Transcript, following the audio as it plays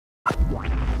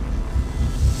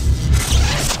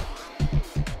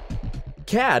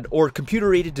CAD, or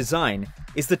computer-aided design,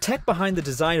 is the tech behind the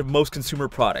design of most consumer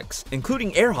products,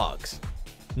 including Air Hogs.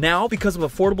 Now, because of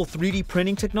affordable 3D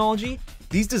printing technology,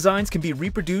 these designs can be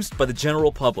reproduced by the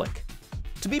general public.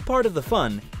 To be part of the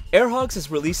fun, Air Hogs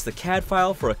has released the CAD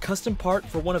file for a custom part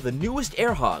for one of the newest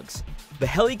Air Hogs, the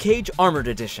Heli Cage Armored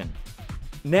Edition.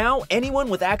 Now, anyone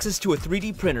with access to a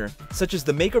 3D printer, such as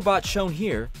the MakerBot shown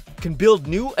here, can build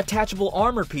new attachable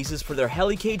armor pieces for their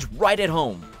Heli Cage right at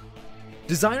home.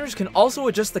 Designers can also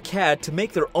adjust the CAD to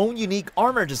make their own unique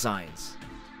armor designs.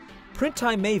 Print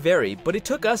time may vary, but it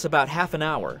took us about half an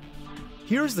hour.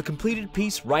 Here's the completed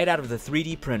piece right out of the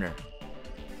 3D printer.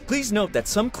 Please note that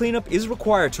some cleanup is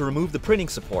required to remove the printing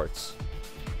supports.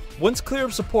 Once clear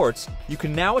of supports, you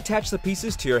can now attach the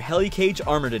pieces to your Heli Cage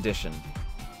Armored Edition.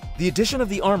 The addition of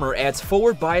the armor adds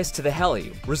forward bias to the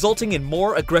heli, resulting in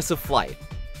more aggressive flight.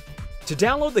 To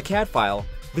download the CAD file,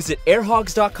 visit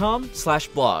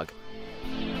airhogs.com/blog.